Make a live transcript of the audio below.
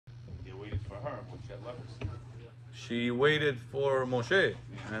her when she had leprosy. She waited for Moshe,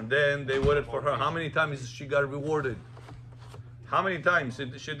 and then they waited for her. How many times she got rewarded? How many times?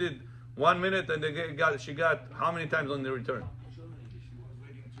 She did 1 minute, and she got how many times on the return? She was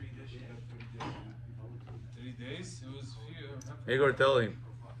waiting 3 days, she got 30 days. 3 days? It was few. Igor, tell him.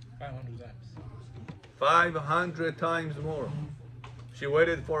 500 times. 500 times more. She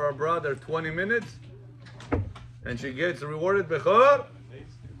waited for her brother 20 minutes, and she gets rewarded bechor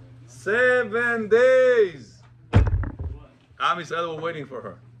 7 days. Am Yisrael were waiting for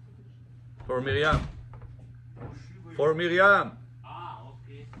her. For Miriam. For Miriam.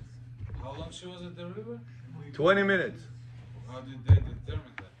 Okay. How long she was at the river? 20 minutes. How did they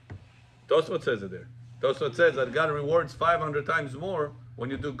determine that? Tosfot says it there. Tosfot says that God rewards 500 times more when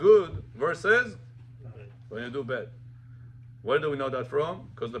you do good versus when you do bad. Where do we know that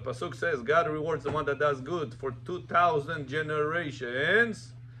from? Because the Pasuk says God rewards the one that does good for 2,000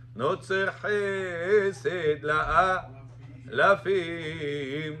 generations. Notzer chesed la'alafim.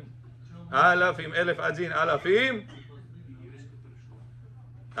 Alafim, elef adzin, alafim.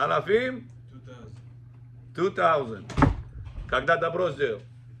 Alafim? 2,000. Когда добро сделал.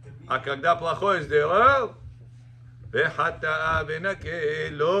 А когда плохое сделал, וחטאה ונקה,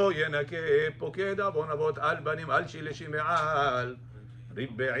 לא ינקה, פוקד עוון אבות על בנים, על שילשים מעל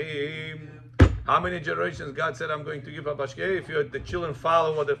ריבעים. How many generations God said I'm going to give a bashkeh? If the children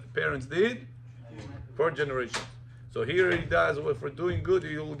follow what the parents did, 4 generations. So here he does, if we're doing good,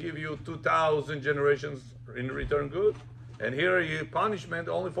 he will give you 2,000 generations in return good. And here he punishment,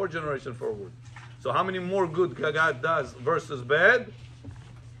 only 4 generations forward. So how many more good God does versus bad?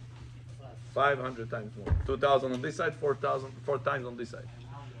 500 times more. 2,000 on this side, 4,000, 4 times on this side.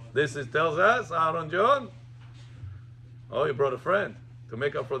 This tells us, Aaron John. Oh, you brought a friend to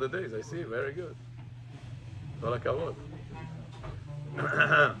make up for the days. I see. Very good. Kol hakavod.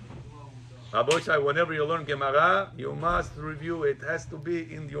 Rabbi said, whenever you learn Gemara, you must review. It has to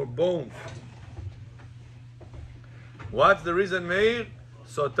be in your bones. What's the reason, Meir?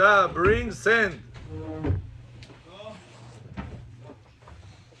 Sota brings sand.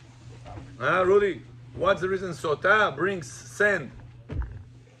 Rudy, what's the reason Sota brings sand?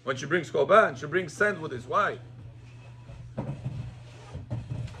 When she brings Korban, she brings sand with this. Why?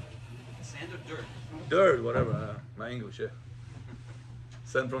 Sand or dirt? Dirt, whatever. My English, yeah.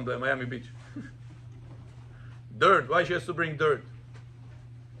 Sand from the Miami Beach. Dirt. Why she has to bring dirt?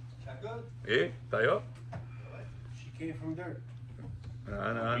 Eh? Tayo? She came from dirt. We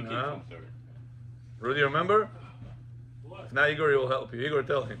came from third. Rudy, remember? What? If not, Igor will help you. Igor,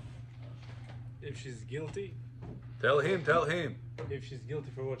 tell him. If she's guilty, Tell him, tell him. if she's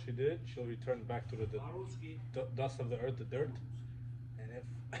guilty for what she did, she'll return back to the dust of the earth, the dirt. And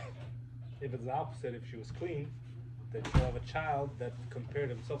if it's the opposite, if she was clean, then she'll have a child that compared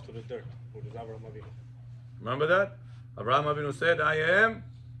himself to the dirt, which is Avraham Avinu. Remember that? Abraham Avinu said, I am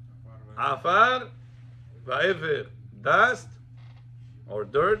afar va'ever, dust or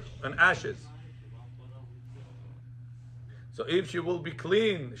dirt and ashes. So if she will be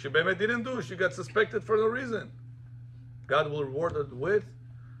clean, she didn't do, she got suspected for no reason. God will reward her with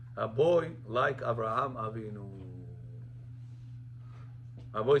a boy like Abraham Avinu.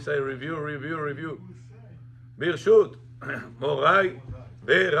 A boy say, review. Birshut, Morai,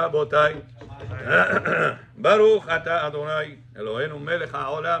 ורבותיי, ברוך אתה אדוני, אלוהינו מלך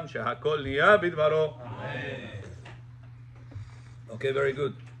העולם, שהכל נהיה בדברו. Okay, very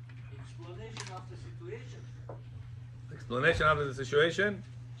good. Explanation of the situation. Explanation after the situation.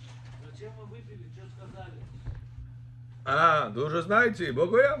 Зачем мы выпили, что сказали? Дуже знаете,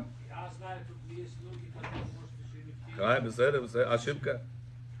 Богу я. Я знаю, тут есть люди, которые, может, еще не пили. Хай, בסדר, ошибка.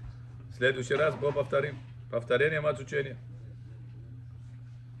 В следующий раз повторим. Повторение мать учения.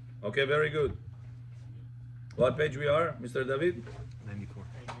 Okay, very good. What page we are, Mr. David? 94.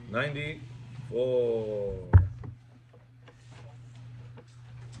 94.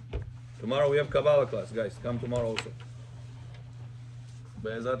 Tomorrow we have Kabbalah class, guys. Come tomorrow also.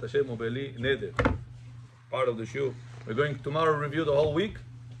 Be'ezat Hashem u'beli neder. Part of the shoe. We're going to tomorrow review the whole week,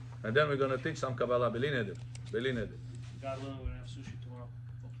 and then we're going to teach some Kabbalah. Beli neder. Beli neder. God willing, we're going to have sushi tomorrow.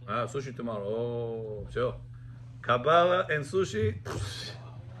 Sushi tomorrow. Oh, sure. Kabbalah and sushi.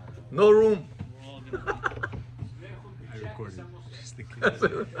 No room. I recorded. Just in case.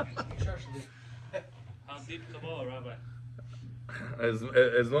 How deep Kabbalah, Rabbi? As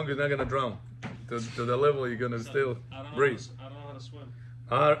long as you're not going to drown. To the level you're going to still breathe. I don't know how to swim.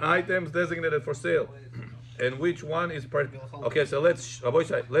 Are items designated for sale? And which one is part? Okay, so let's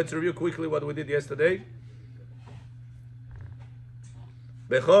review quickly what we did yesterday.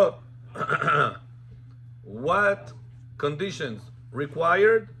 Bechor. What conditions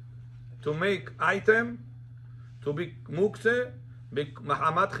required to make item to be mukse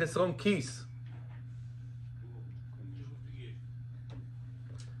mahamat chesron kis.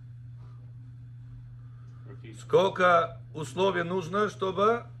 Сколько условий нужно,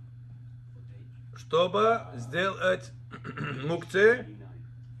 чтобы сделать мукце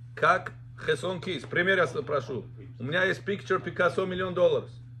как хесон кис? Пример я прошу. У меня есть picture Picasso $1 million.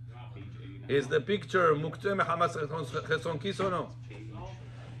 Is the picture mukze mahamat chesron kis or no?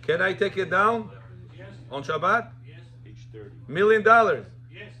 Can I take it down on Shabbat? $1 million.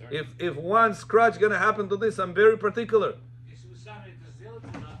 If one scratch gonna happen to this, I'm very particular. Если вы сами это сделаете,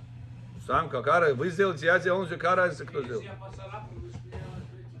 да. Сам какая, вы сделаете, я сделал, он же какая разница, кто сделал. Если я поцарапаю, вы с меня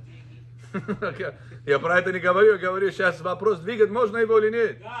возьмете деньги. Я про это не говорю, я говорю, сейчас вопрос, двигать можно его или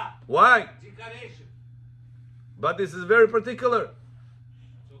нет. Да. Why? Decoration. But this is very particular.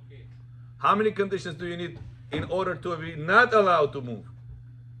 It's okay. How many conditions do you need in order to be not allowed to move?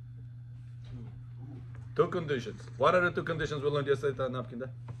 Two conditions. What are the two conditions we learned yesterday? Napkin, да?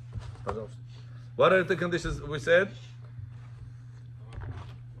 Пожалуйста. What are the two conditions we said?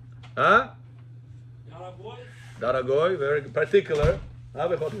 Huh? Дорогой, Дорогой, very particular.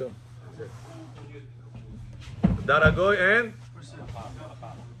 Дорогой and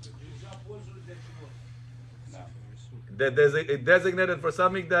нельзя пользоваться для чего? designated for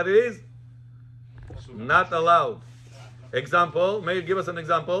something that is not allowed. Example, may you give us an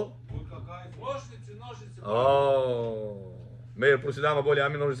example? Ножницы, ножницы. Oh, Meir, prosidama bolje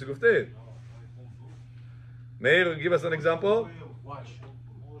ami nožice gufte. Meir, give us an example.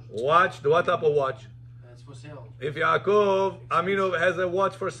 Watch, what type of watch? That's for sale. If Yaakov Aminu has a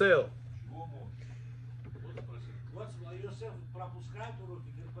watch for sale, Вот Йосеф пропускает уроки,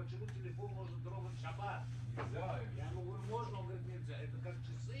 говорит, почему телефон можно трогать в шаббат? Я ему говорю, можно, он говорит, нельзя. Это как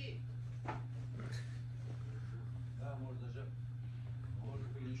часы. Да, можно же.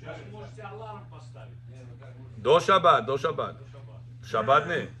 Даже можете аларм поставить. do Shabbat. до шаббата. Shabbat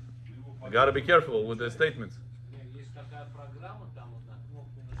ne. You gotta be careful with the statements. Не, есть такая программа, там вот на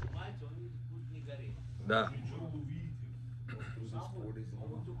кнопку нажимаете, он будет не гореть. Да. Сам вы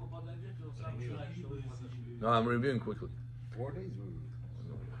только подойдете, он сам знает, что вы подошли. No, I'm reviewing quickly. 4 days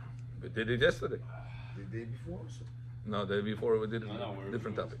We did it yesterday. the day before. So No, the day before we did No, a we're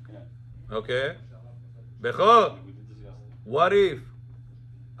different topic. Yeah. Okay. Bechor. We did this yesterday. What if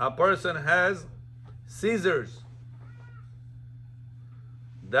a person has scissors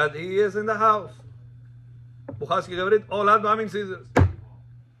that he is in the house? Buchaski говорит, Olad ma'amin scissors.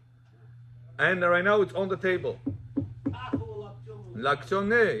 And right now it's on the table. Ах, его локтем. Локтем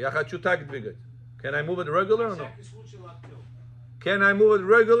не, я хочу так двигать. Can I move it regular or no? Всякий случай локтем. Can I move it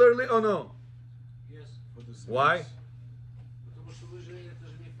regularly or no? Yes. Why? Потому что вы же, это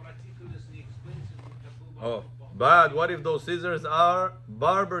же не particulars, не expensive, не такой Oh, but what if those scissors are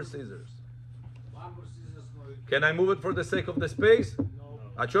barber scissors? Бамбер scissors, но Can I move it for the sake of the space?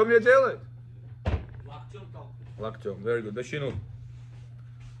 no. О чем мне делать? Локтем толкнуть. Локтем. Very good. Дощину.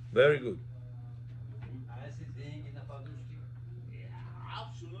 Very good. А если деньги на подушке?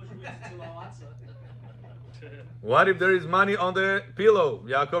 А, всю ночь будете целоваться. What if there is money on the pillow?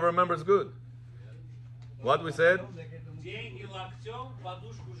 Yaakov remembers good. What we said? Деньги локтем,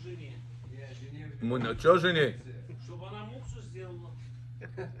 подушку жене. Что жене? Чтобы она муксу сделала.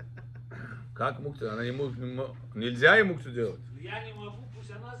 Как мукцу? Она не нельзя ей мукцу делать. Я не могу,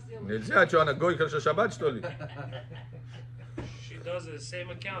 пусть она сделает. Нельзя. Что, она гой хорошо шаббат, что ли? She does the same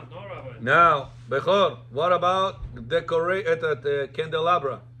account, no, Rabbi? Now, Bechor, what about decorate этот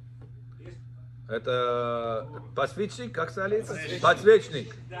candelabra? Есть Это подсвечник, как сказали?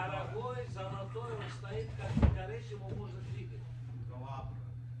 Подсвечник. дорогой, золотой, он стоит как decoration, его можно двигать.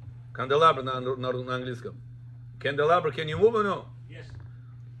 Candelabra на английском. Candelabra, can you move or no? Yes,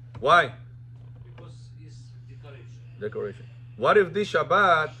 Why? because it's decoration. Decoration. What if this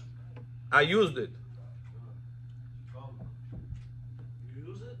Shabbat I used it? You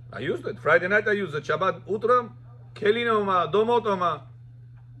use it? I used it. Friday night I used it. Shabbat утром, келинома, домотома.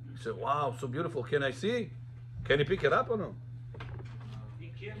 He said, wow, so beautiful. Can I see? Can you pick it up or no? You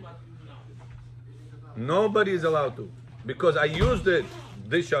can, but you know. Nobody is allowed to. Because I used it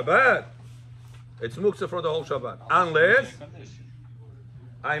this Shabbat. It's muktzah for the whole Shabbat. Unless Condition.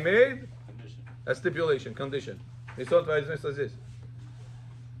 I made Condition. a stipulation, condition.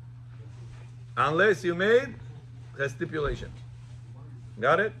 Unless you made a stipulation.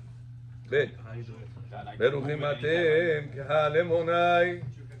 Got it? Good. ברוכים אתם קהל אמוני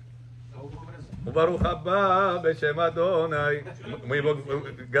וברוך הבא בשם אדוני. Мы его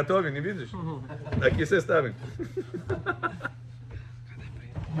готовим, не видишь? На кисе ставим.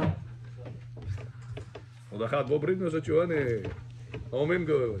 עוד אחת בוא ברית נושא צ'ואני. אומרים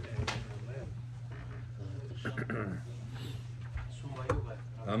גוי.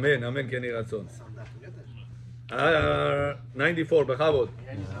 אמן, אמן כן יהי רצון. 94, בכבוד.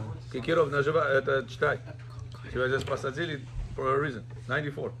 Кикиров, это читай. Тебя здесь посадили for a reason.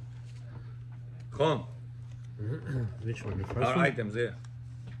 94. Хон. Which one? The first Our one? items there.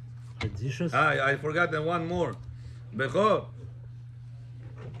 The dishes? I forgot one more. Bechor.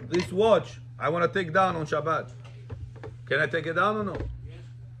 This watch, I want to take down on Shabbat. Can I take it down or no?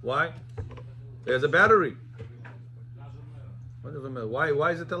 Why? There's a battery. What does it matter?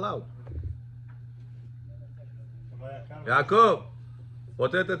 Why is it allowed? Yaakov,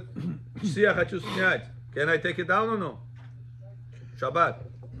 вот этот часы я хочу снять. Can I take it down or no? Shabbat.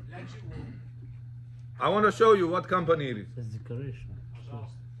 I want to show you what company it is. It's decoration.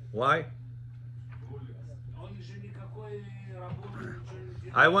 Why? Он же никакой работы ничего не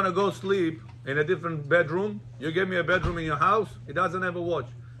делает. I want to go sleep in a different bedroom. You give me a bedroom in your house. It doesn't have a watch.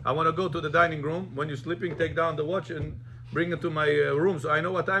 I want to go to the dining room. When you're sleeping, take down the watch and bring it to my room so I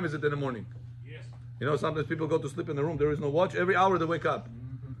know what time is it in the morning. Yes. You know, sometimes people go to sleep in the room. There is no watch. Every hour they wake up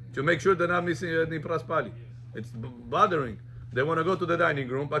to make sure they're not missing any praspali. It's bothering. They want to go to the dining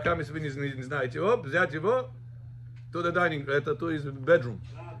room. Пока мы не знаете. Оп, взять его to the dining, to his bedroom.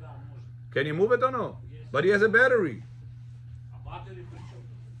 Да, да, может. Can you move it or no? But he has a battery. А батарея при чем?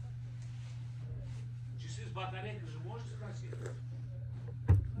 Часы с батарейкой же можешь спросить?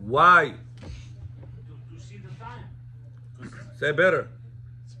 Why? To see the time. Say better.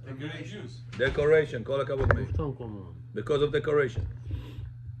 They're good at juice. Decoration. כל הכבוד מי. В том, по-моему. Because of decoration.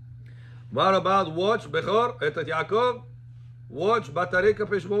 What about watch? Bechor, этот Yaakov. Watch, батарейка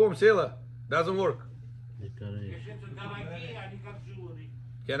по-швовому села. Doesn't work. Decoration. Если это дорогие, они как jewelry.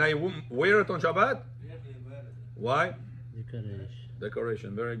 Can I wear it on Shabbat? Why? Decoration.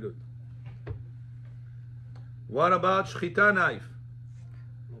 Decoration. Very good. What about shchita knife?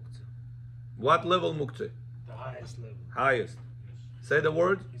 What level muktzeh? The highest level. Highest. Say the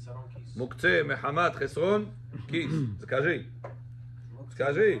word. Muktzeh, mehamat, chesron, kis. Скажи.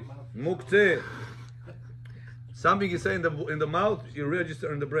 Скажи. Muktzeh. Something you say in the mouth, you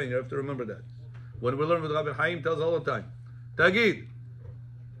register in the brain. You have to remember that. When we learn with Rabbi Chaim, tells all the time. Tagid.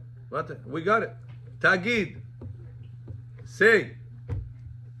 What? We got it. Tagid. Say.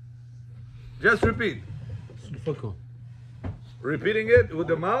 Just repeat. Sulfako. Repeating it with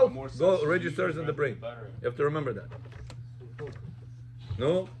the mouth, More go sense registers in the brain. You have to remember that.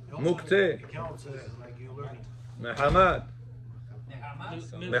 No? Muktzeh. Mehamad.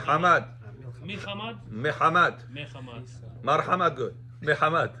 Mehamad. Michamad? Mehamad. Mechamad. Marhamad good.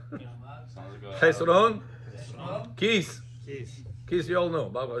 Mehamad. Sounds like a Chesron. Kis. Yes. Kis you all know.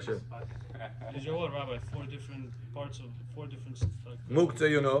 Baruch Hashem. Is your what, Rabbi? Four different like, Muktzeh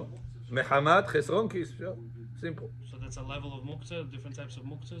you know. Mehamad. Chesron. Kis. Sure. Simple. So that's a level of muktzah, different types of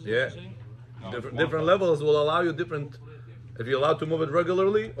muktzahs. Yeah. You're saying? No, Different, one different level. levels will allow you different. If you're allowed to move it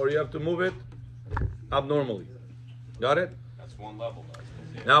regularly or you have to move it abnormally. Got it? That's one level. Though.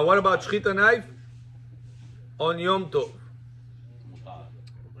 Now, what about shchita knife on Yom Tov? Allowed.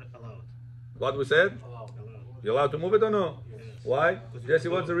 What we said? Allowed. You allowed to move it or no? Why? Jesse,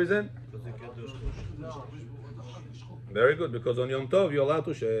 what's the reason? Because you can do shlush. Very good, because on Yom Tov you're allowed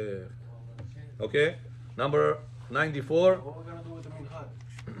to share. Okay? Number 94. What we're gonna do with the minhag?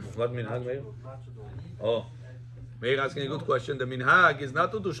 What minhag, Meir? Not to do it. Oh. Meir asking a good question. The minhag is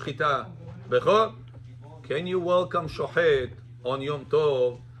not to do shchita. Bechor, can you welcome shochet on Yom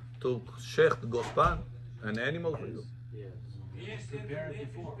Tov to shecht gospan? An animal for you? Если это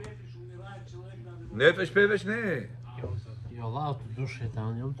нефиш, умирает человек, надо... Nefesh pevesh ne. You're allowed to do shit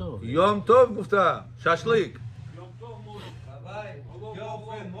on Yom Tov. Yom Tov gufta. Shashlik. Йом Тов может. Давай,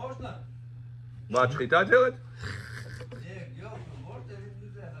 girlfriend можно? What, shchita делать? Нет, girlfriend можно или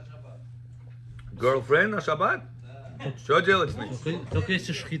нельзя на шаббат? Girlfriend на шаббат? Что делать с ней? Только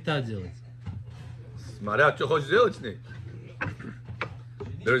если шхита делать. Смотря, что хочешь делать с ней.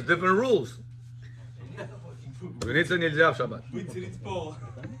 There's different rules. Жениться нельзя в шаббат. Вытереть пол.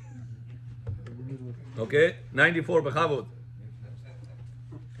 Okay? 94, בכבוד.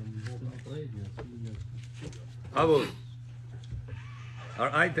 בכבוד. Our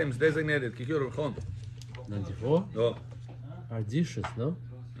items designated. Kikir Rchon. 94? No. Are dishes, no?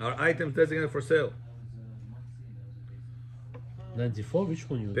 Our items designated for sale. 94? Which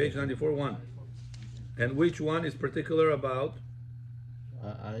one you? Page 94, 1. And which one is particular about?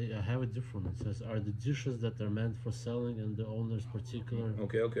 I have a different one. It says, are the dishes that are meant for selling and the owner's particular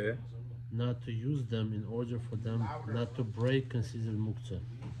Okay. not to use them in order for them not to break considered muktzah?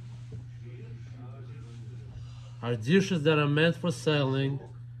 Are dishes that are meant for selling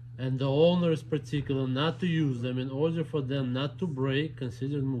and the owner is particular not to use them in order for them not to break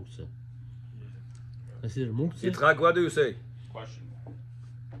considered muktzah? Насир, мукце? Yitzchak, what do you say? Question.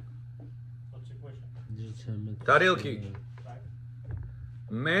 What's the question? Tarilki.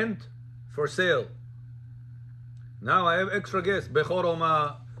 Meant for sale. Now I have extra guests. Bechor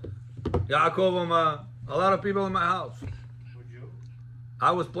Oma, Yaakov Oma, a lot of people in my house. Would you?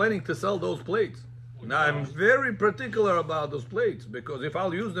 I was planning to sell those plates. Now I'm very particular about those plates because if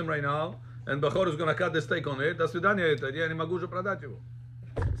I'll use them right now and Bechor is going to cut the steak on it, до свидания, я не могу уже продать его.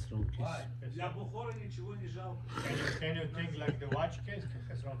 Для Бухора ничего не жалко. Can you think like the watch case?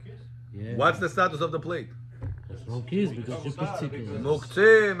 Has wrong case? Yeah. What's the status of the plate? Wrong keys because you're particular.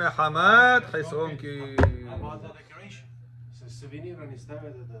 מוקצה מחמת חסרון כי... About the decoration. It's a souvenir and it's there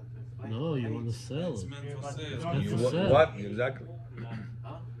the No, you want to sell It's it. meant for It's sale. meant for What? sale. What? Exactly.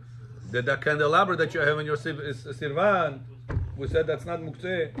 The candelabra that you have in your sirvan, we said that's not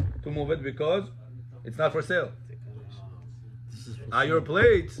muktzeh to move it because it's not for sale. This is for Your sale.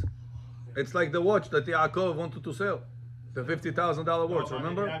 plates, it's like the watch that Yaakov wanted to sell. The $50,000 watch,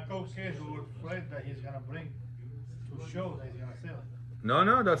 remember? Yaakov says we were afraid that he's gonna bring to show that he's gonna sell it.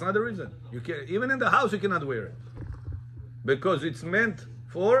 No, that's not the reason. You can even in the house you cannot wear it because it's meant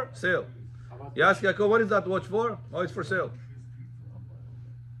for sale. You ask Yaakov, what is that watch for? Oh, it's for sale.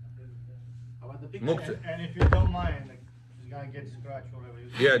 About the picture. Muktzeh. And if you don't mind, like, he's gonna get scratched or whatever.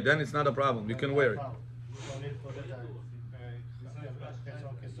 Yeah, then it's not a problem. You can wear it. You don't need for that.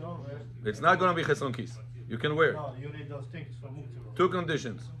 It's not going to be cheson kis. You can wear it. No, you need those things for muktzeh. Two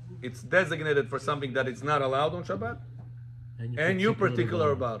conditions. It's designated for something that it's not allowed on Shabbat, you're and you're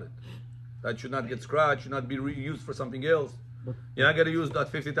particular about it. That should not get scratched, should not be used for something else. You're not going to use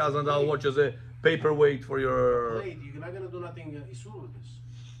that $50,000 watch as a paperweight for your... Plate, you're not gonna do nothing isur with this.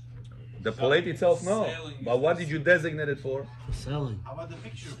 The plate itself, no. Selling But what did you designate it for? For selling. How about the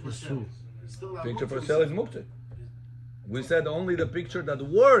picture for It's sale? true. It's still not Picture muktzeh, for we sale is said. muktzeh. We said only the picture that's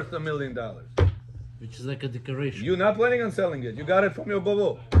worth $1 million. Which is like a decoration. You're not planning on selling it. You got it from your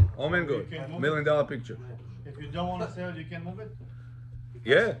bobo. Omen good. $1 million picture. If you don't want to sell, you can move it.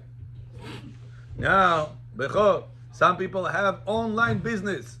 Yeah. Now, Bechor, some people have online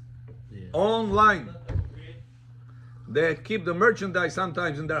business. Yeah. Online. They keep the merchandise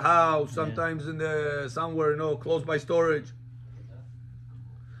sometimes in their house, sometimes in the somewhere, close by storage.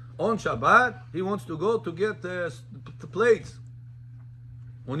 On Shabbat, he wants to go to get the plates.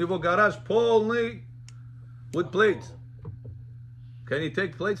 У него garage полный with plates. Can he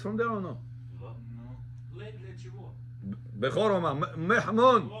take plates from there or no? Плейт для чего? Бechor Omar,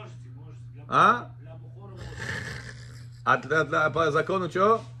 Mehmon. Можете. Для А? Для Бухора можете. По закону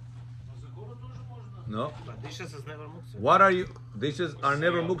чего? По закону тоже можно. No. But dishes is never muktzeh. What are you? Dishes are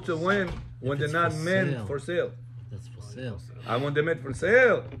never muktzeh when they're it's not for meant sale. for sale. That's for sale. I want them meant for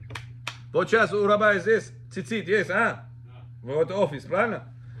sale. Вот сейчас у раба здесь цицит есть, а? Вот офис, правильно?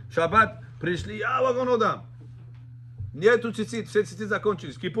 Шаббат пришли, я вагон дам. Нету цицит, все цицит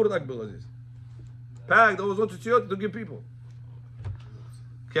закончились. Кипур так было здесь. Так, there was no tzitzit to give people.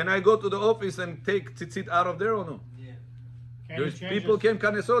 Can I go to the office and take tzitzit out of there or no? Can you There's change people the- came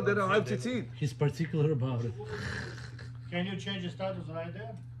kanesot, they don't have tzitzit. He's particular about it. Can you change the status right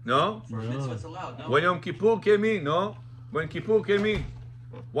there? No? For mitzvah, it's allowed. No. When Yom Kippur came in, no? When Kippur came in,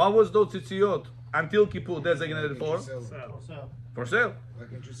 what was those tzitzit until Kippur designated for? For sale. For sale. Why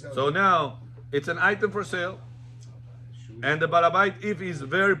can't you sell So it? now it's an item for sale, and the balabait, if he's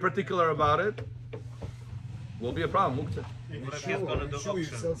very particular about it, will be a problem. Muktzeh. What if he's gonna do Sure, you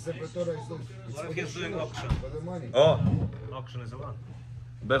auction? sell separate Torah, it's What if for he's the doing show, auction? for the money. Oh, Auction is allowed.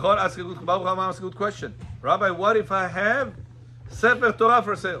 Bechor asked a good, Baruch Hama asked a good question. Rabbi, what if I have Sefer Torah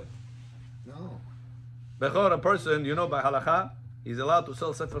for sale? No. Bechor, a person, by halacha, is allowed to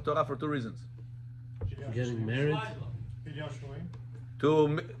sell Sefer Torah for two reasons. Getting married. Pidyon Shuim.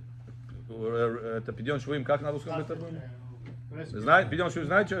 Это Пидyon Швуим, как на русском это было? Recipe. Пидyon Швуим,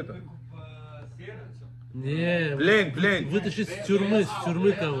 знаете, что это? Не, Плен. вытащить с тюрьмы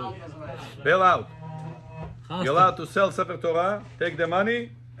кого. Bail out. Хасты. You're allowed to sell Sefer Torah, take the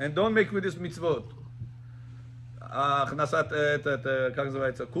money, and don't make with this mitzvot. הכנסת, как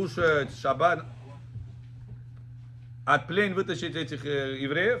называется, кушать, шаббат. От плен вытащить этих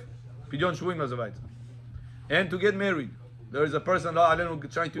евреев, Пидyon Швуим называется. And to get married. There is a person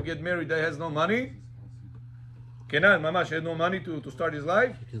trying to get married that has no money. Kenan, mamash, has no money to start his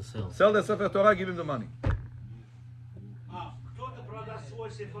life. You can sell. Sell the Sefer Torah, give him the money. Кто-то продаст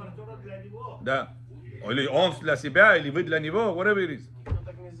свой Сефер Тора для него. Да. Или он для себя, или вы для него, whatever it is. Никто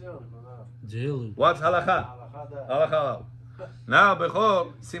так не сделал, да. Делают. What's halacha? Аллаха, да. Halacha. Now,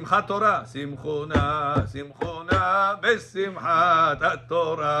 Bechor, Simchat Torah. Simchuna besimchat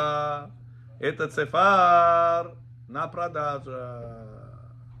Torah. Этот сефар на продажу.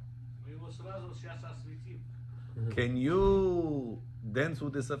 Мы его сразу сейчас осветим. Can you dance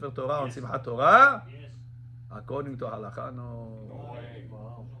with the Sefer Torah on Simchat Torah? Yes. According to Halacha, no.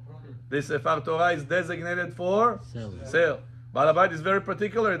 This Sefer Torah is designated for sale. Balabait is very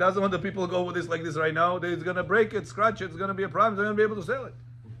particular. He doesn't want the people to go with this like this right now. He's going to break it, scratch it. It's going to be a problem. They're going to be able to sell it.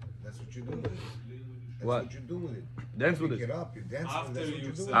 That's what you do with it. That's What? what you do with it. Dance with Pick it. it up, you dance with it. That's what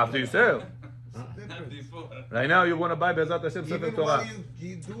you do. After you sell. It's different. Before. Right now, you want to buy Bezat Hashem Sefer Even Torah. while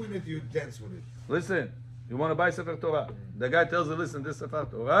you doing it, you dance with it. Listen, you want to buy Sefer Torah. The guy tells you, listen, this Sefer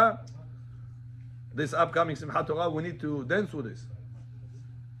Torah, this upcoming Simchat Torah, we need to dance with this.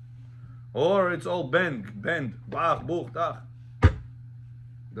 Or it's all bend, bach, buch, tach.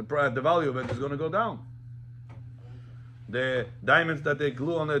 The value of it is going to go down. The diamonds that they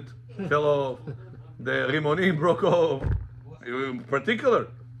glue on it fell off. The rimonim broke off. You're particular.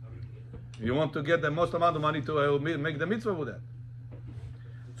 You want to get the most amount of money to make the mitzvah with that.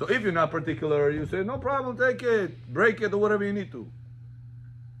 So if you're not particular, you say, no problem, take it, break it, or whatever you need to.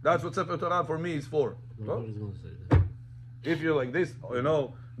 That's what Sefer Torah for me is for. Nobody's going to say that. If you're like this,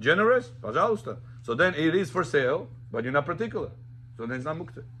 generous, pajausta. So then it is for sale, but you're not particular. So then it's not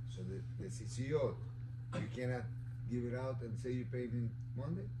muktzeh. So the CCO, you cannot give it out and say you paid in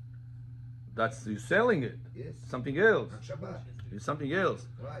Monday? That's you selling it. Yes. Something else. On Shabbat. It's something else.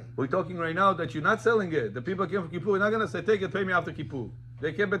 Right. We're talking right now that you're not selling it. The people came for Kippur, you're not going to say, take it, pay me after Kippur.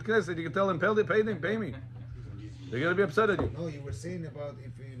 They came at Knesset, you can tell them, pay me. They're going to be upset at you. No, you were saying about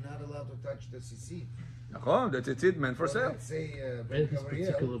if you're not allowed to touch the CC. That's it, meant for sale. Let's say Anything's Ben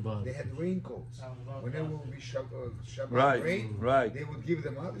particular Gabriel, about they it. had raincoats. When there will be Shabbat Right, rain, right. they would give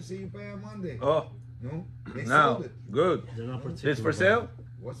them out and say you pay on Monday. Oh, No? They now, sold it. good. They're not particular. It's for about sale? it.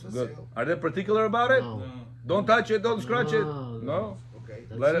 What's for Good. sale? Are they particular about it? No. No. Don't touch it, don't scratch it. No. No. Okay.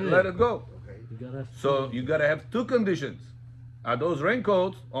 That's Let it go. Okay. You gotta have So you gotta have two conditions. Those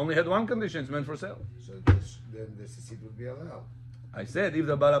raincoats only had one condition, it's meant for sale. So then the CC would be allowed. I said if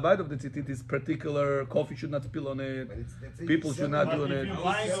the balabait of the tzitzit is particular, coffee should not spill on it. But that's it, People you should sell not it. do If it. you I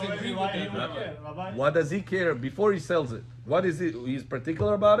buy it disagree already, with why that, you Rabbi. care, Rabbi? What does he care before he sells it? What is it? He's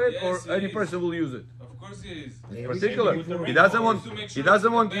particular about it, Yes, or he any is. person will use it. Of course he is. Yeah, Particular. we can- He doesn't want. To make He sure doesn't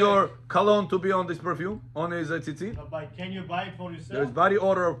it's want in the your bag. cologne to be on this perfume, on his tzitzit. Rabbi, can you buy it for yourself? There's body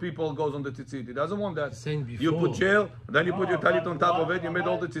odor of people goes on the tzitzit. He doesn't want that. Saying You before. put gel, then you put your No, talit but on top of why- it. You made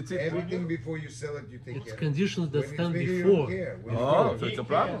all the why- tzitzit. Everything before you sell it, you take It's care of. conditions that When it's stand bigger, you before. don't care. When it's Oh, bigger, so it's a He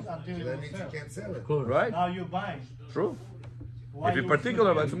problem. cares until so you that means you sell. can't sell it. Of course. Right? Now you buy. True. Why If you're you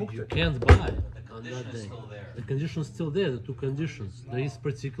particular about should- muktzeh. You can't buy on that day. The condition's still there, the two conditions. There is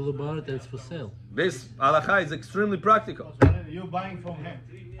particular about it and it's for sale. This halacha is extremely practical. You buying from him.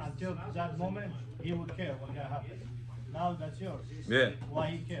 Until that moment, he would care what gonna happen. Now that's yours. Yeah. Why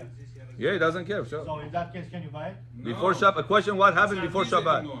he cares? Yeah, he doesn't care. Sure. So in that case, can you buy it? No. Before Shabbat, a question: what happened It's before not his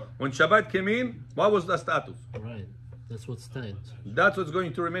Shabbat? anymore. When Shabbat came in, what was the status? Right. That's what stands. That's what's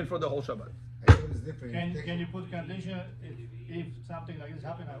going to remain for the whole Shabbat. I thought it's different. Can you put condition if something like this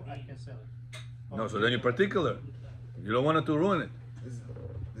happen, I can sell it? No, so then you're particular. You don't want it to ruin it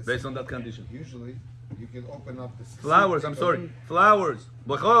This- based on that condition. Usually, you can open up the CC, Flowers, take I'm a sorry. look. Flowers.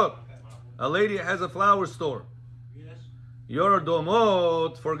 Bechor. A lady has a flower store. Yes. Your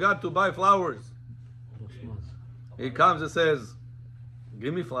domot forgot to buy flowers. He comes and says,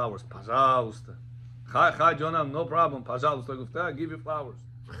 give me flowers. Пожалуйста. Hi, Jonah, no problem. Пожалуйста. I'll give you flowers.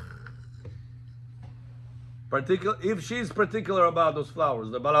 If she's particular about those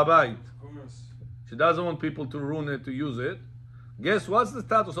flowers, the balabait, Of course. she doesn't want people to ruin it, to use it. Guess what's the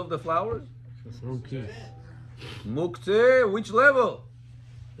status of the flowers? That's wrong case. Muktzeh, which level?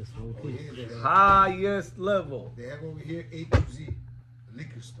 That's wrong Over case. here, they have, Highest level. they have over here A to Z,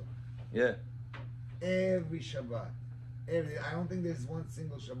 liquor store. Yeah. Every Shabbat. I don't think there's one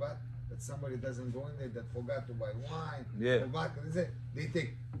single Shabbat that somebody doesn't go in there that forgot to buy wine. Yeah. Or vodka.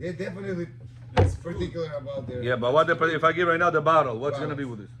 They're definitely particular about their. Yeah, but if I give right now the bottle, what's going to be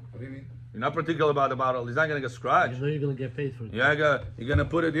with this? What do you mean? You're not particular about the bottle. It's not going to get scratched. You know you're gonna get paid for it. You're going to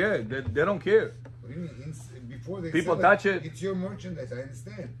put it, they don't care. What do you mean? Before they People sell touch it. It's your merchandise. I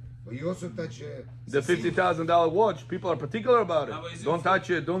understand. But you also touch The CC. $50,000 watch, people are particular about it. Rabbi, is it Don't food? touch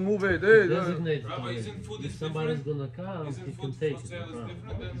it, don't move it. Hey, Designated Rabbi, already. isn't food If is somebody's different? gonna come, Isn't he food can for take it. sale no is problem.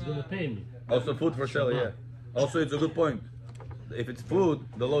 different than, He's gonna pay me. Also food for sale, yeah. Also, it's a good point. If it's food,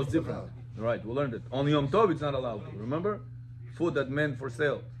 the law is different. Right, we learned it. On Yom Tov, it's not allowed. Remember? Food that meant for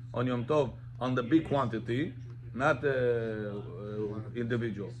sale on Yom Tov, on the big quantity, not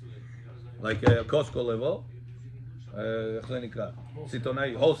individual. Like Costco level.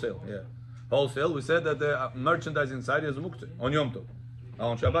 Sitonai, wholesale, yeah. Wholesale, we said that the merchandise inside is muktzeh on Yom Tov.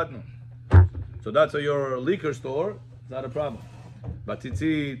 On Shabbat, no. So that's your liquor store, it's not a problem. But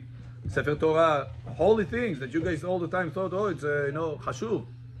tzitzit, Sefer Torah, holy things that you guys all the time thought, oh, it's chashuv,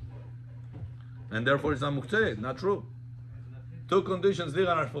 and therefore it's not muktzeh. Not true. Two conditions there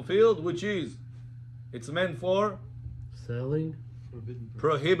are fulfilled, which is it's meant for Selling,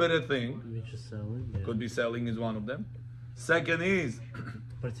 prohibited thing. which is selling. Yeah. Could be selling is one of them. Second is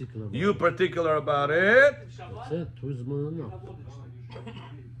Particular. you particular about it. That's it. Who's more no?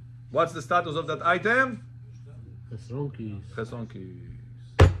 What's the status of that item? Chesronkis. Chesonkis.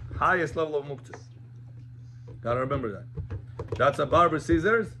 Highest level of muktzah. Gotta remember that. That's a barber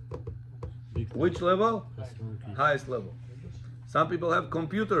scissors. Big Which level? Chesronkis. Highest level. Some people have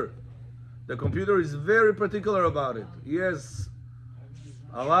computer. The computer is very particular about it. He has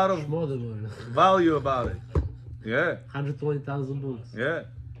a lot of More than one. value about it. Yeah, 120,000 books. yeah.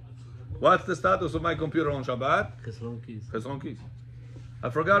 What's the status of my computer on Shabbat? Chesronkis. Chesonkis. I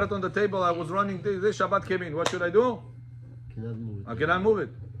forgot it on the table. I was running. This Shabbat came in. What should I do? Cannot move I it. cannot move it.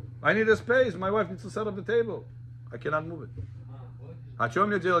 I need a space. My wife needs to set up the table. I cannot move it. А что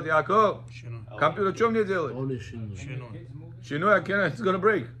мне делать, Яков? Компьютер что мне делать? Only Shinu. Шиной, I cannot. It's gonna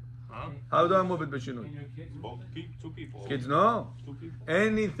break. How do I move it בשינוי? Two people. Kids, no. Two people.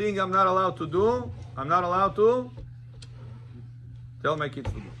 Anything I'm not allowed to do, I'm not allowed to tell my kids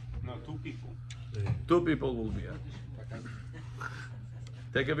to do. No, two people. Two people will be.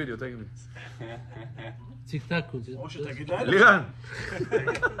 Take a video, take a video. טיק טק. או שתגיד לילד. לירן,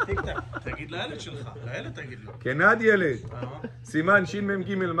 תגיד לילד שלך. לילד תגיד לו. כנד ילד. סימן ש"מ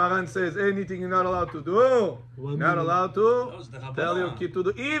ג' מרן says anything you're not allowed to do, not allowed to tell your kid to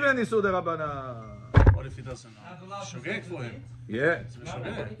do, even איסור דרבנן. What if he doesn't know? שוגג for him. Yeah, זה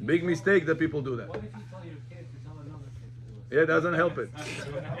משוגג. big mistake that people do that. Yeah, it doesn't help it.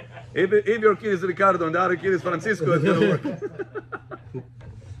 If your kid is Ricardo and the other kid is Francisco, it's gonna work.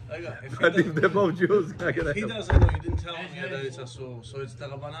 רגע, But if they're both Jews, it's not gonna if he help. doesn't know, you didn't tell him yet that it's asur, so it's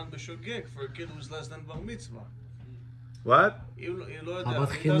דרבנן בשוגג for a kid who's less than בר מצווה. What? He לא יודע, חוות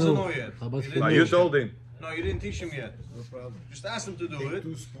he doesn't know חינוך. yet. חוות He Oh, didn't you teach him. told him. No, you didn't teach him yet. No problem. Just ask him to do Take it.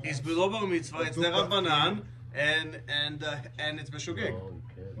 2 spoons. It's below bar mitzvah, it's דרבנן, and it's בשוגג.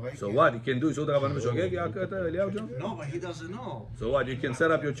 Why So can't- what? You can do Yisod Rabbanan B'Shogeg, Eliyahu John? No, but he doesn't know. So what? You can set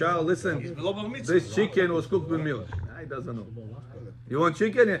up your child. He's Listen, below bar mitzvah. this chicken was cooked with milk. He doesn't know. You want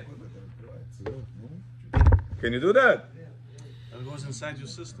chicken? Yeah. Can you do that? That goes inside your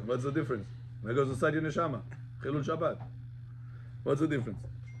system. What's the difference? That goes inside your neshama. Chilul Shabbat. What's the difference?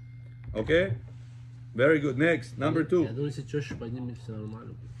 Okay? Very good. Next, number 2. Я думаю, если теща поднимет, все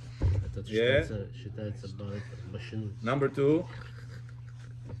нормально. Это Yeah. считается башину. Number 2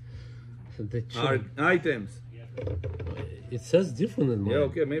 The are change. items. It says different in mine. Yeah,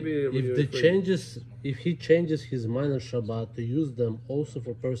 okay, maybe If he changes his mind on Shabbat to use them also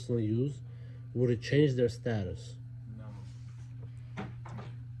for personal use, would it change their status?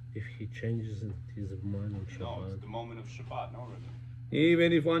 If he changes his mind on No, Shabbat. it's the moment of Shabbat. No, really.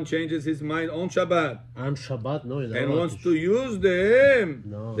 Even if one changes his mind on Shabbat On Shabbat, no, you're and not wants allowed to use them,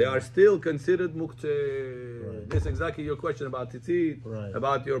 No. they are still considered muktzeh. Right. This is exactly your question about tzitzit, Right.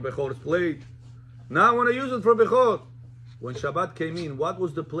 about your Bechor's plate. Now I want to use it for Bechor. When Shabbat came in, what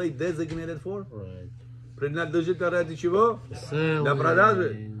was the plate designated for? Right. Принадлежит ради чего? Selling. Для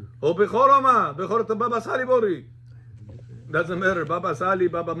продажи. О Бechor מה? Bechor это Baba Sali Bori. Doesn't matter. Baba Sali,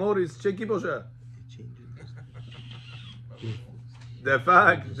 Baba Morris, Cheki Bosha. The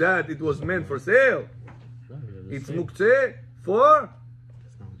fact that it was meant for sale, No, you're the it's same. muktzeh for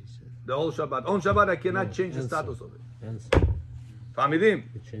the whole Shabbat. On Shabbat, I cannot No, change the answer. status of it. Answer. Fahmidim?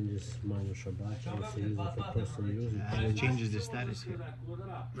 He changes mind on Shabbat, wants to use it for personal use. It changes the status here.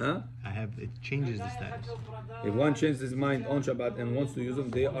 Huh? It changes the status. If one changes his mind on Shabbat and wants to use them,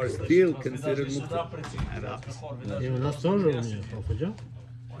 they are still considered muktzeh. И у нас тоже у меня, Алфаджа.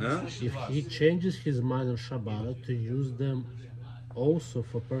 Huh? If he changes his mind on Shabbat to use them also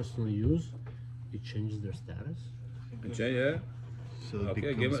for personal use, it changes their status. Okay, yeah. So it Okay,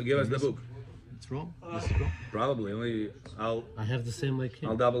 becomes give us the permissible. book. It's wrong. This is wrong. Probably. Only I'll I have the same like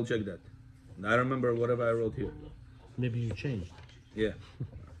I'll him. double check that. I remember whatever I wrote here. Maybe you changed. Yeah.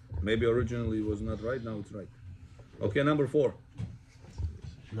 Maybe originally it was not right. Now it's right. Okay, number 4.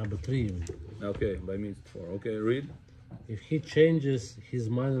 Number 3 even. Okay, by me it's 4. Okay, read. If he changes his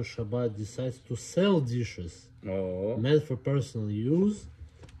mind on Shabbat, decides to sell dishes Oh. meant for personal use,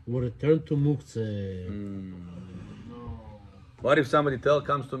 will return to muktzeh. What if somebody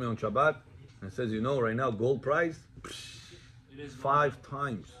comes to me on Shabbat and says, you know, right now gold price, 5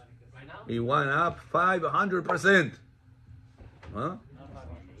 times. It went up 500%. Huh?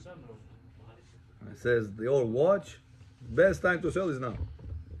 It says the old watch, best time to sell is now.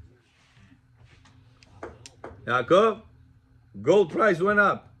 Yaakov, gold price went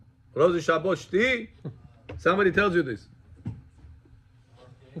up. Rosie Shabbat shti. Somebody tells you this.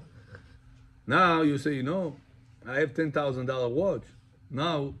 Now you say, I have $10,000 watch.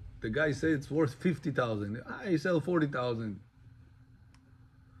 Now the guy says it's worth 50,000. I sell 40,000.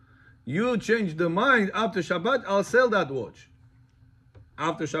 You change the mind after Shabbat, I'll sell that watch.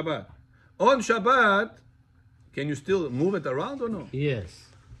 After Shabbat. On Shabbat, can you still move it around or no? Yes.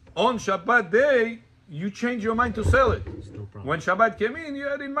 On Shabbat day, you change your mind to sell it. No problem. When Shabbat came in, you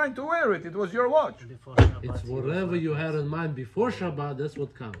had in mind to wear it. It was your watch. It's whatever you had in mind before Shabbat, that's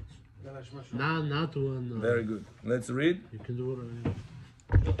what counts. Not when... Very good. Let's read. You can do whatever.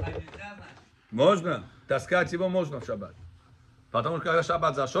 Можно. Таскать его можно в Шаббат. Потому что когда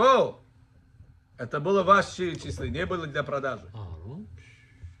Шаббат зашел, это было ваши числы, не было для продажи.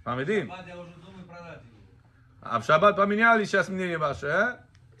 Памятим? А в Шаббат поменяли сейчас мнение ваше,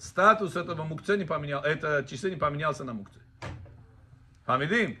 Статус этого мукце не поменял, это число не поменялся на мукце.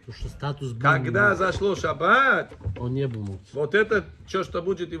 Памятим? Потому что статус был... Когда зашло Шаббат, Он не был мукце. вот это, что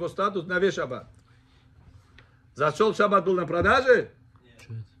будет его статус на весь Шаббат. Зашел Шаббат, был на продаже?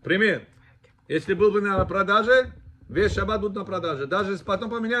 Пример. Если был бы на продаже, весь Шаббат будет на продаже. Даже если потом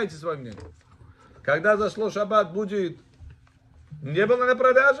поменяете свое мнение. Когда зашло Шаббат, будет... Не было на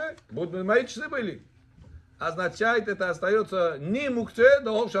продаже, будут мои часы были. Означает, это остается не мукце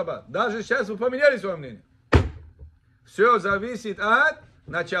до Шаббат. Даже сейчас вы поменяли свое мнение. Все зависит от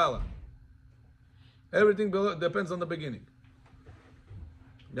начала. Everything depends on the beginning.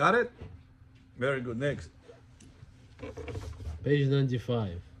 Got it? Very good. Next. Page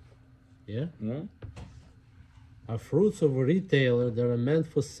 95. Yeah? Hmm? Are fruits of a retailer that are meant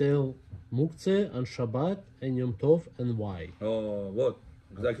for sale muktzeh on Shabbat and Yom Tov, and why? Oh, what?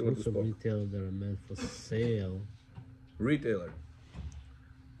 Exactly what you Fruits of spoke. retailer that are meant for sale. Retailer.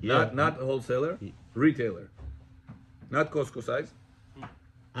 Yeah. Not wholesaler. Retailer. Not Costco size.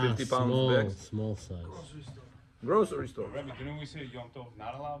 50 pounds bags. Small size. Grocery store. Rebbe, didn't we say Yom Tov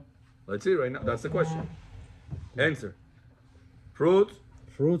not allowed? Let's see right now. That's the question. Answer. Fruits.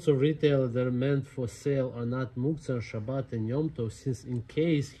 Fruits of retailer that are meant for sale are not muktzeh on Shabbat and Yom Tov, since in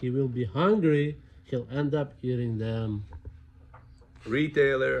case he will be hungry, he'll end up eating them.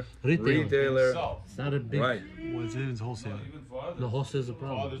 Retailer. Himself. It's not a big... Right. What's it? It's wholesale. Even for others. The wholesale is a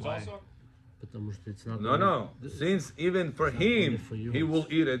problem. Others also? Потому что it's not... No. Since even for him, for you. he will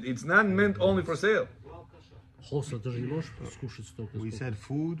eat it. It's not meant only for sale. Wholesale, ты же не можешь скушать столько. We said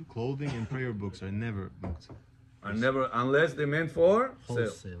food, clothing, and prayer books are never muktzah. I never, unless they're meant for sale.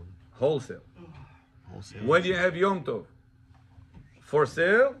 Wholesale. Wholesale. Wholesale. When you have Yom Tov for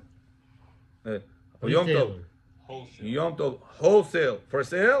sale, Yom Tov, Retailer. Wholesale. Yom Tov wholesale for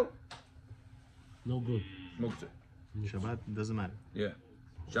sale, No good. muktzeh. Shabbat doesn't matter. Yeah.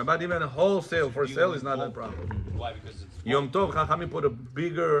 Shabbat even wholesale for sale is not a problem. Why? Because it's Yom Tov, Chachamim put a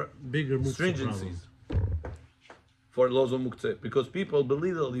bigger Bigger muktzeh stringencies problem. for laws of muktzeh because people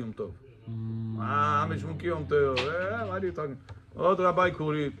believe in Yom Tov. Amish Mukhi Yom Tov. What are you talking? Od Rabbi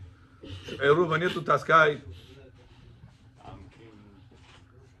Kuri. Eruva нету таскай.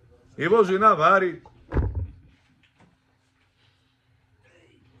 Его жена варит.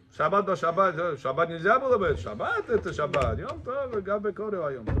 Шаббат до Шаббат. Шаббат нельзя было бы. Шаббат это Шаббат. Йом Тов. Габе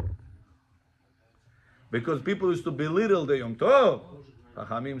Корева Йом Тов. Because people used to belittle the Yom Tov.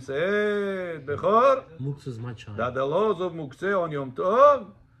 Chachamim said, Bechor, Muktzeh is much higher. that the laws of Muktzeh on Yom Tov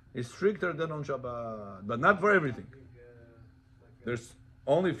is stricter than on Shabbat. But not for everything. There's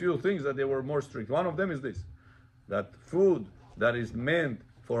only few things that they were more strict. One of them is this. That food that is meant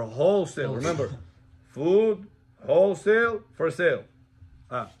for wholesale. Remember, food, wholesale, for sale.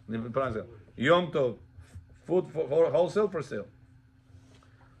 Yom Tov, food for wholesale, for sale.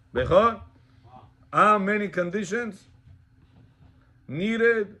 Bechor, how many conditions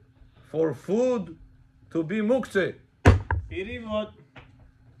needed for food to be muktzeh? Перевод.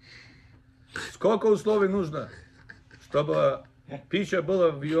 Сколько условий нужно, чтобы пища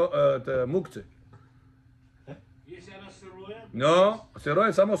была в мукце? Если она сырое, Но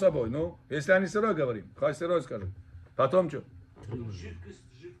сырое само собой. Ну, если они сырое говорим, хай сырое скажет. Потом что? жидкость,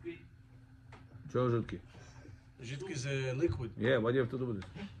 жидкой. Что жидкий? Жидкий is a liquid. What do you have to do with it?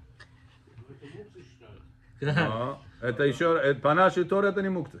 Это муксы считают. Это еще, по нашей Торе это не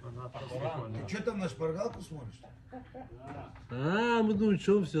мукце. Ты что там на шпаргалку смотришь? Мы думаем,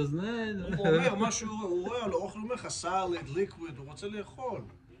 что он все знает. הוא אומר משהו, הוא רואה על אוכל, הוא אומר לך סאלד, ליקוויד, הוא רוצה לאכול.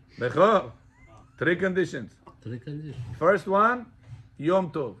 Bechor, 3 conditions. Three conditions. First one,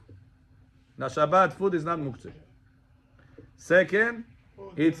 Yom Tov. Na Shabbat, food is not muktzeh. Second,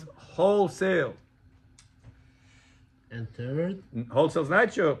 it's wholesale. And third, Wholesale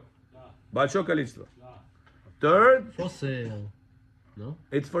значит что? Большое количество. Third, for sale. No?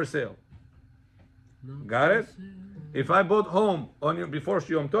 It's for sale. No. Got it? If I bought home before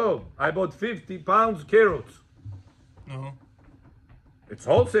Yom Tov, I bought 50 pounds carrots. Uh-huh. It's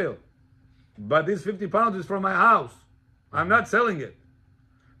wholesale. But this 50 pounds is from my house. I'm not selling it.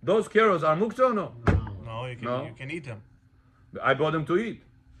 Those carrots are muktzah or no? No, you can No. you can eat them. I bought them to eat.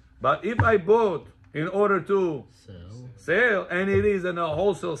 But if I bought in order to sell and it is in a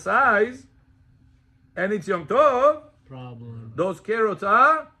wholesale size and it's Yom Tov, Problem. those carrots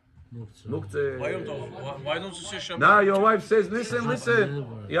are Muktzah. muktzah. Why don't you say Shabbat? Now your wife says, listen.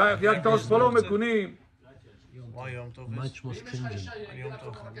 Jak to spolo mekunim. Why Yom Tov is? Much more stringent. Yom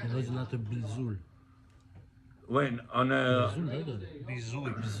Tov. It was not a bizul. When on a,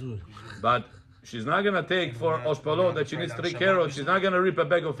 Bizui. but she's not gonna take for ospolo that she needs 3 carrots. She's not gonna rip a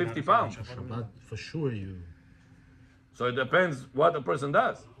bag of 50 pounds. But for sure you. So it depends what the person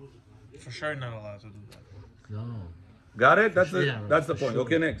does. For sure, not allowed to do that. No. Got it? That's the Yeah, that's the for point. sure.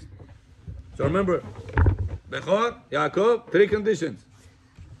 Okay, next. So remember, Bechor, Yaakov, 3 conditions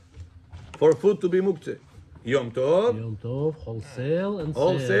for food to be muktzeh. Yom Tov, Yom Tov, wholesale and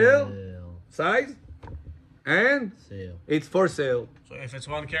Wholesale? sale. size, and Sale. it's for sale. So if it's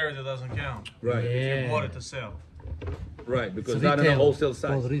 1 carrot, it doesn't count. Right, If you bought Yeah. it to sell. right, because It's not in a retail. wholesale It's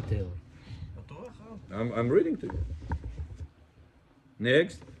called size. retail. I'm reading to you.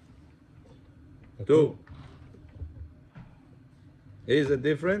 Next. 2. Is it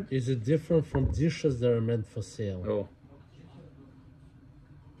different? Is it different from dishes that are meant for sale? Oh.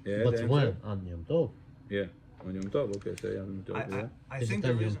 Yeah, But the when? answer? On Yom Tov. Yeah, on Yom Tov. Okay, say on Yom Tov. Yeah, I Is think it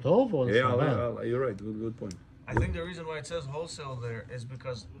the on Yom reason Tov or on yeah Shabbat? you're right. Good point. I think the reason why it says wholesale there is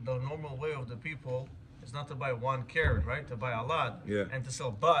because the normal way of the people is not to buy 1 carrot, right? To buy a lot Yeah. and to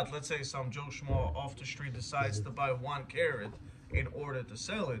sell. But let's say some Joe Schmo off the street decides to buy 1 carrot in order to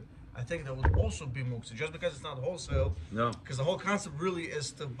sell it. I think that would also be muktzah, just because it's not wholesale. No. Because the whole concept really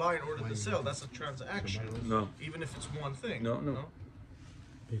is to buy in order to sell. That's a transaction. No. Even if it's one thing. No, no.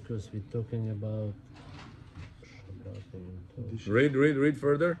 Because we're talking about Shabbat and Yom Tov. Read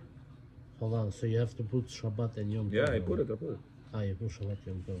further. Hold on, so you have to put Shabbat and Yom Tov. Yeah, I put it. Ah, you put Shabbat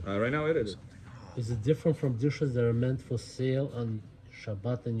Yom Tov. Right now, edit it. Is it different from dishes that are meant for sale on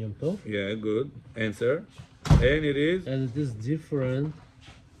Shabbat and Yom Tov? Yeah, good answer. And it is And it is different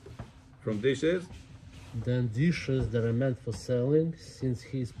from dishes. than dishes that are meant for selling, since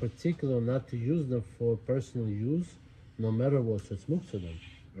he is particular not to use them for personal use, no matter what. So it's muktzah then.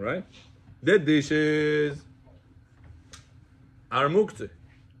 Right? The dishes are muktzeh.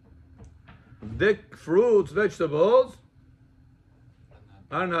 The fruits, vegetables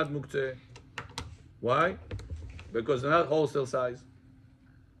are not muktzeh. Why? Because they're not wholesale size.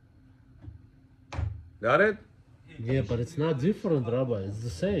 Got it? Yeah, but it's not different, Rabbi. It's the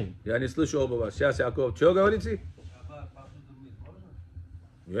same. Я не слышу оба вас. Сейчас, Яков, что говорите?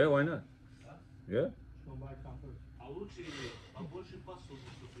 Yeah, why not? Yeah? А лучше иметь побольше посуды,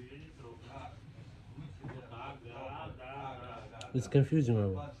 чтобы ее не трогать. Вот так, да. It's confusing,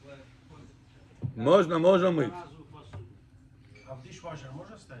 Rabbi. Можно мыть. Разную посуду. А в dishwasher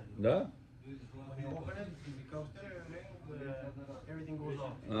можно ставить? Да? When you open it, it becomes everything goes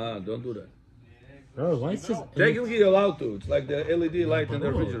off. Don't do that. Rabbi, why is this? Technically you're allowed to. It's like the LED light in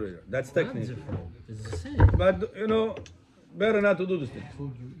the refrigerator. That's Not technical. different. It's the same. But, better not to do this thing.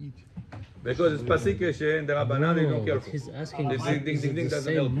 Food you eat. Because it's pasike she'en the Rabbanan, they don't No, care but for. he's asking This is ding, it ding, ding the doesn't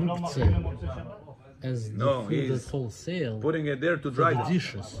same help. muktzah as the No, food he's that's wholesale Putting it there to for dry the it.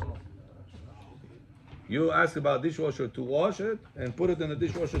 dishes. You ask about dishwasher to wash it and put it in the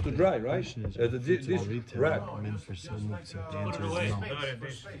dishwasher to dry, right? Question is, As a food dish or retail rack. meant for sale muktzah? The answer away. is no.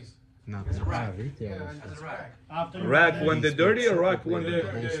 For space. Not It's a muktzah. rack. retail. Yeah, it's a rack. Rack when they're dirty or rack when they're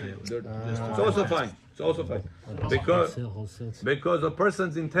Wholesale. dirty? It's also fine. It's also fine. Because Wholesale. a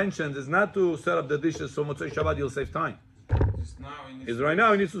person's intentions is not to set up the dishes so Motzei Shabbat you'll save time. Just now he needs Is right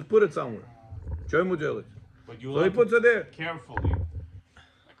now he needs to put it somewhere. Show him what you But you So he have puts to it there. carefully.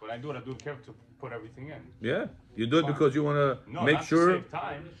 Like when I do it careful to put everything in. Yeah, you do it because you want to No, make not sure, to save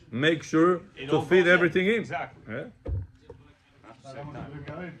time. to all fit goes in. everything in. Exactly. Yeah. Not to save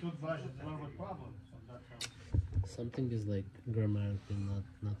time. Something is like grammatically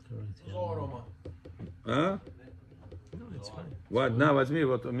not correct here. А? No, it's fine. Вот, на, возьми,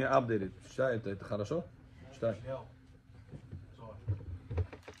 вот у меня апдейт. Читай это хорошо? Читай.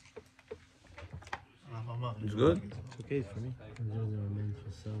 It's good? It's okay for me. Those are meant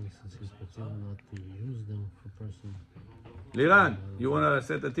for selling, since he's particular not to use them for personal. Liran, you want to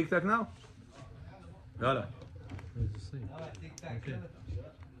set the tic-tac now? Yalla. What does it say?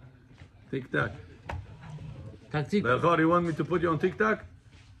 Tic-tac. Tactic. Belchor, you want me to put you on tic-tac?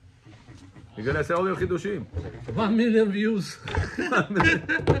 You're gonna say all your chidushim. 1 million views.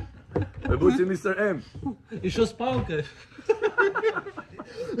 Rebutzi Mr. M. Еще с палкой.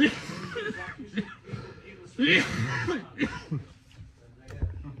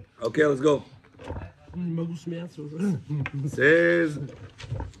 Okay, let's go. Не могу смеяться уже. Says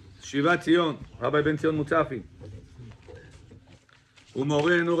Shivat Zion, Rabbi Ben Zion Mutzafi.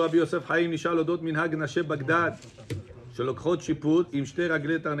 ומורנו רבי יוסף חיים נשאל אודות מנהג נשי בגדד שלוקחות שיפוט עם שתי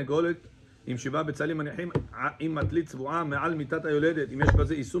רגלי תרנגולת עם 7 בצלים מניחים עם מטלית צבועה מעל מיטת היולדת אם יש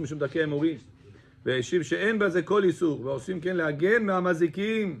בזה איסור משום דרכי האמורי והשיב שאין בזה כל איסור ועושים כן להגן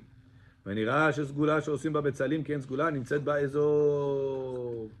מהמזיקים ונראה שסגולה שעושים בה בצלים כי אין סגולה נמצאת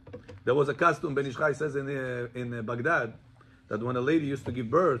באזור. There was a custom, Ben Ishchai says in Baghdad that when a lady used to give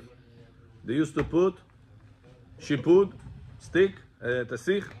birth they used to put shipud stick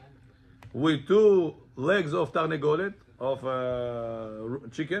tasich with 2 legs of tarnegolet of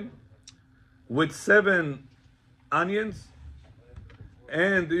chicken with 7 onions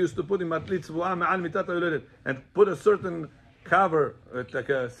and they used to put in matlit tzvuah ma'al mitat hayoladet and put a certain cover like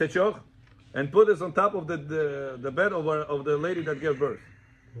a sechok and put this on top of the bed of the lady that gave birth.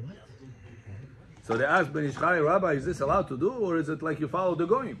 What? So they asked Ben Ishchai, Rabbi, is this allowed to do or is it like you follow the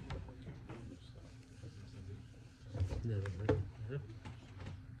goyim? Never heard.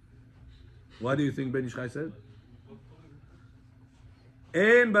 What do you think Ben Ishchai said?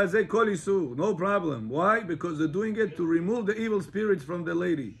 En baze kol isur, no problem. Why? Because they're doing it to remove the evil spirits from the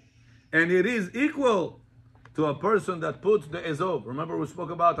lady. And it is equal to a person that puts the ezov. Remember we spoke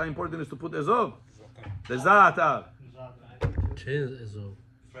about how important it is to put ezov? The za'atar. Change is all.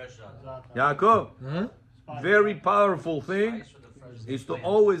 Yaakov, Huh? very powerful thing is to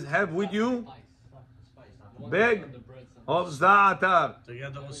always have with you bag of za'atar.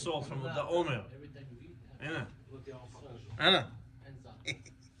 Together with salt from the omer. Anna.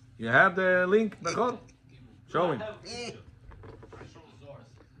 You have the link, Nachon? Show him.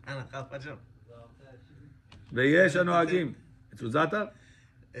 Anna, Chalpajim. ויש הנוהגים. it's with za'atar?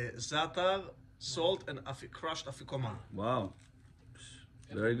 Zatar, salt, and crushed afikoma. Wow.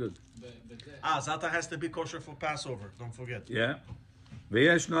 Very good. Zatar has to be kosher for Passover. Don't forget. Yeah.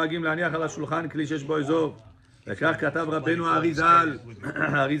 ויש נוהגים להניח על השולחן כלי שיש בו אזוב. וכך כתב רבנו אריזל.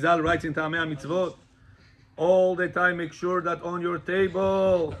 אריזל writes in טעמי המצוות. All the time make sure that on your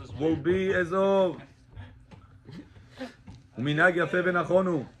table will be אזוב. ומנהג יפה ונכון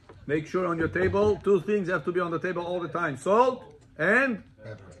הוא. Make sure on your table 2 things have to be on the table all the time. Salt and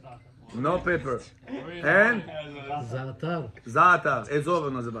no pepper. And Зоотар. אזוב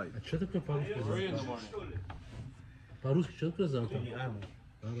называют. А что такое по-русски? По-русски что такое зоотар?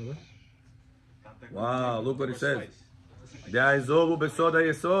 Wow, look what it says. דאזוב הוא בסוד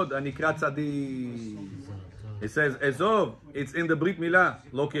היסוד, הנקרא צדיק. It says, Ezov, it's in the Brit Milah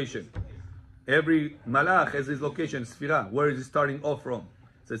location. Every malach has his location, Sfira. Where is it starting off from?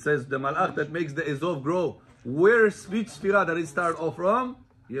 So it says, the malach that makes the Ezov grow. Where's which Sfira that it start off from?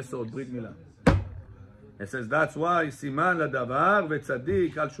 Yesod, Brit Milah. It says, that's why, Siman ladavar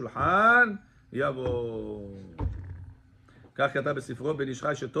ve'tzadik al shulchan yavo. כך כתב בספרו בן איש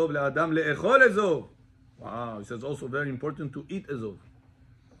חי שטוב לאדם לאכול אזוב. Wow, it says also very important to eat אזוב.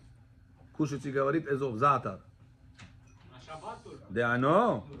 כושי ציגרית אזוב, זעתר.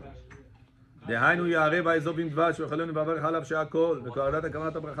 דענו. דהיינו יערב האזוב עם דבש ויאכלנו ויברך עליו שהכל. וכהורדת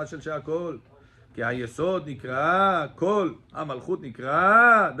הקמת הברכה של שהכל. כי היסוד נקרא כל, המלכות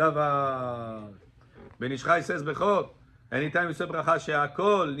נקרא דבר. בן איש חי says בחוק, anytime you say ברכה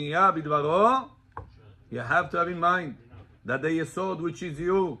שהכל נהיה בדברו, you have to have in mind that the yesod which is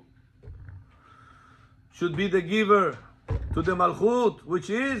you should be the giver to the malchut which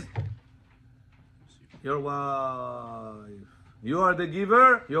is your wife. You are the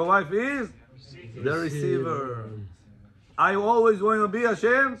giver, your wife is the receiver. I always want to be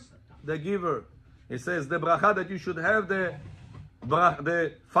Hashem, the giver. It says the bracha that you should have the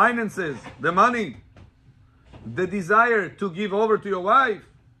finances, the money, the desire to give over to your wife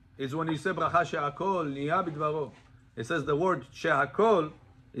is when you say bracha she'akol niya bidvaro. It says the word she'akol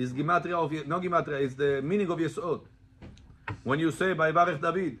is gematria of no gematria, is the meaning of yesod. When you say by-barech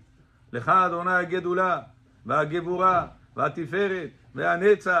David, lecha Adonai הגדולה והגבורה והתפארת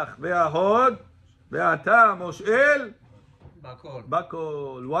והנצח וההוד ואתה מושל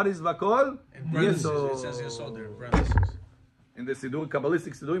bakol. What is bakol? Yesod. It says yesod there in parentheses. In the Sidur,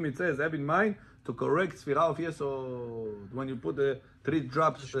 Kabbalistic Sidurim, it says, have in mind to correct Sfira of Yesod. When you put the 3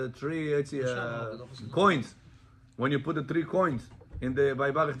 drops, coins, when you put the 3 coins in the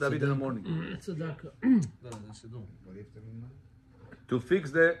Vaybarech David in the morning. To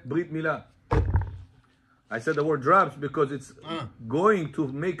fix the Brit Milah. I said the word drops because it's going to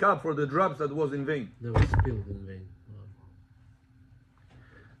make up for the drops that was in vain. They were spilled in vain. Wow.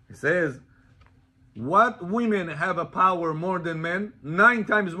 He says, what women have a power more than men? 9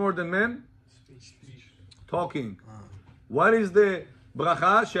 times more than men? Talking. What is the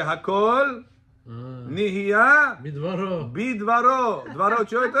bracha? Shehakol nihiya Bidvaro. bidvaro. Dvaro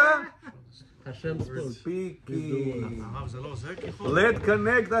chota? Hashem spoke. Speaking. הרב, זה לא זה ככל? Let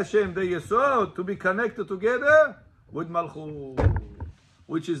connect Hashem, the Yesod, to be connected together with Malchut,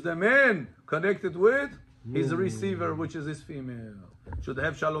 which is the man connected with his receiver, which is his female. Should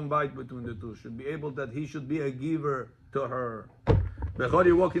have shalom bait between the two. Should be able that he should be a giver to her. Before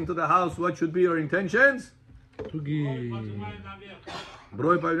you walk into the house, what should be your intentions? To give.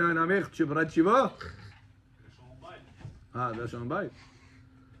 Broi pavnei namech chibrat shiva. That's shalom bait.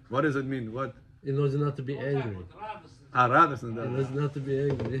 What does it mean? What? In order not to be angry. Radosn. In order not to be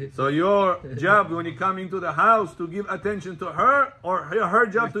angry. So your job when you come into the house to give attention to her, or her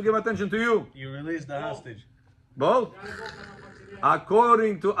job to give attention to you? You release the hostage. Both.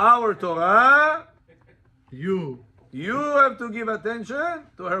 According to our Torah, You. you have to give attention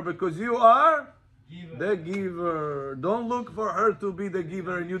to her because you are the giver. Don't look for her to be the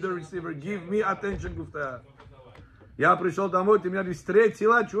giver and you the receiver. Give me attention, Gufta. Я пришел домой, ты меня не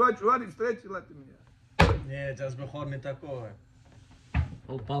встретила, чува, не встретила ты меня. Нет, сейчас Бехор не такое.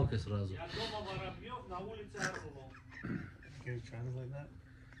 Он палкой сразу. Я дома Воробьев, на улице Орлов. Can you translate that?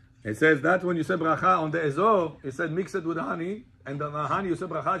 It says that when you say bracha on the ezor, it said mix it with honey, and on the honey you say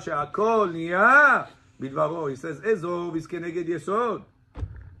bracha she'akol niya bidvaro. He says ezor is keneged yesod.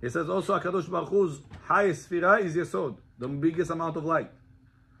 He says also HaKadosh Baruch Hu's highest sphira is yesod, the biggest amount of light.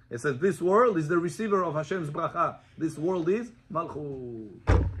 It says this world is the receiver of Hashem's bracha. This world is Malchut.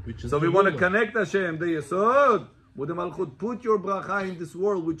 So we want to connect Hashem, the Yesod, with the Malchut. Put your bracha in this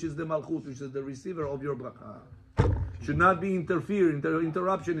world, which is the Malchut, which is the receiver of your bracha. Should not be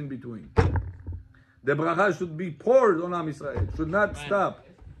interruption in between. The bracha should be poured on Am Yisrael. Should not stop.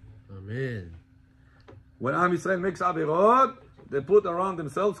 Amen. When Am Yisrael makes averot, they put around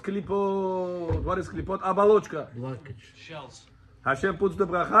themselves klipot. What is klipot? Abalochka. Blockage. Shells. Hashem puts the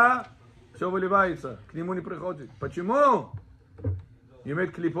bracha, что выливается, к нему не приходит. Почему? You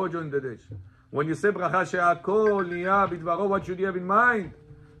made klipot during the dish. When you say bracha she'akol niya bidvaro, what should you have in mind?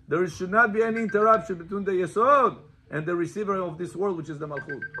 There should not be any interruption between the Yesod and the receiver of this world, which is the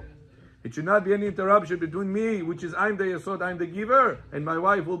Malchut. It should not be any interruption between me, which is I'm the Yesod, I'm the giver, and my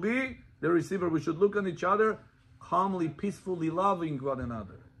wife will be the receiver. We should look at each other calmly, peacefully, loving one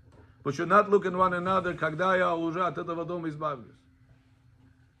another. We should not look at one another, когда я уже от этого дома избавлюсь.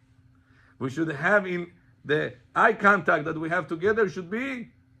 We should have in the eye contact that we have together should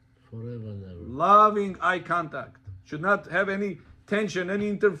be Forever and ever. loving eye contact. Should not have any tension, any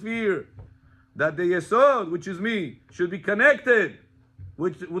interfere. That the Yesod, which is me, should be connected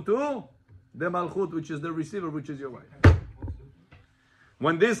with who? The Malchut, which is the receiver, which is your wife.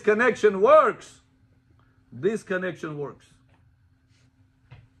 When this connection works,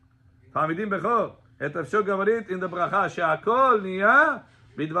 Hamidim bechor, et afshor gavarit in the bracha, she'akol niya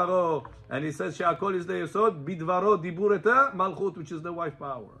bidvaro. And he says she'akol is the Yesod, bidvaro dibur eta Malchut, which is the wife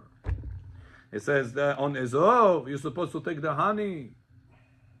power. It says that on Ezov, you're supposed to take the honey,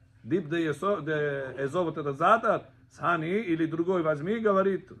 dip the Ezov от этот заtat, с honey, или другой возьми,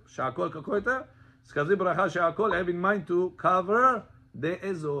 говорит, she'akol какой-то, скажи браха she'akol, have in mind to cover the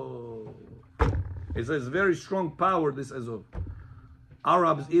Ezov. It says very strong power, this Ezov.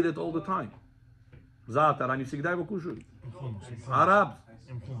 Arabs eat it all the time. Zatar, они всегда его кушают. Arabs.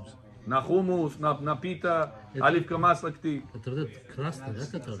 На хумус, на пита, оливка масло кти. Это вот этот красный, да,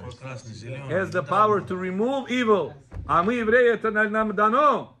 который? Красный, зеленый. Has the power to remove evil. А мы, евреи, это нам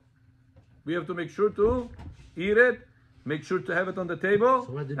дано. We have to make sure to eat it, make sure to have it on the table.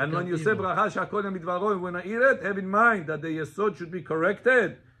 So why did it And when become you say evil? bracha she'akol midvaro, when I eat it, have in mind that the yesod should be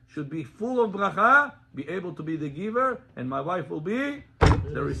corrected, should be full of bracha, be able to be the giver, and my wife will be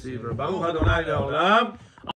the receiver. Baruch Adonai le'olam.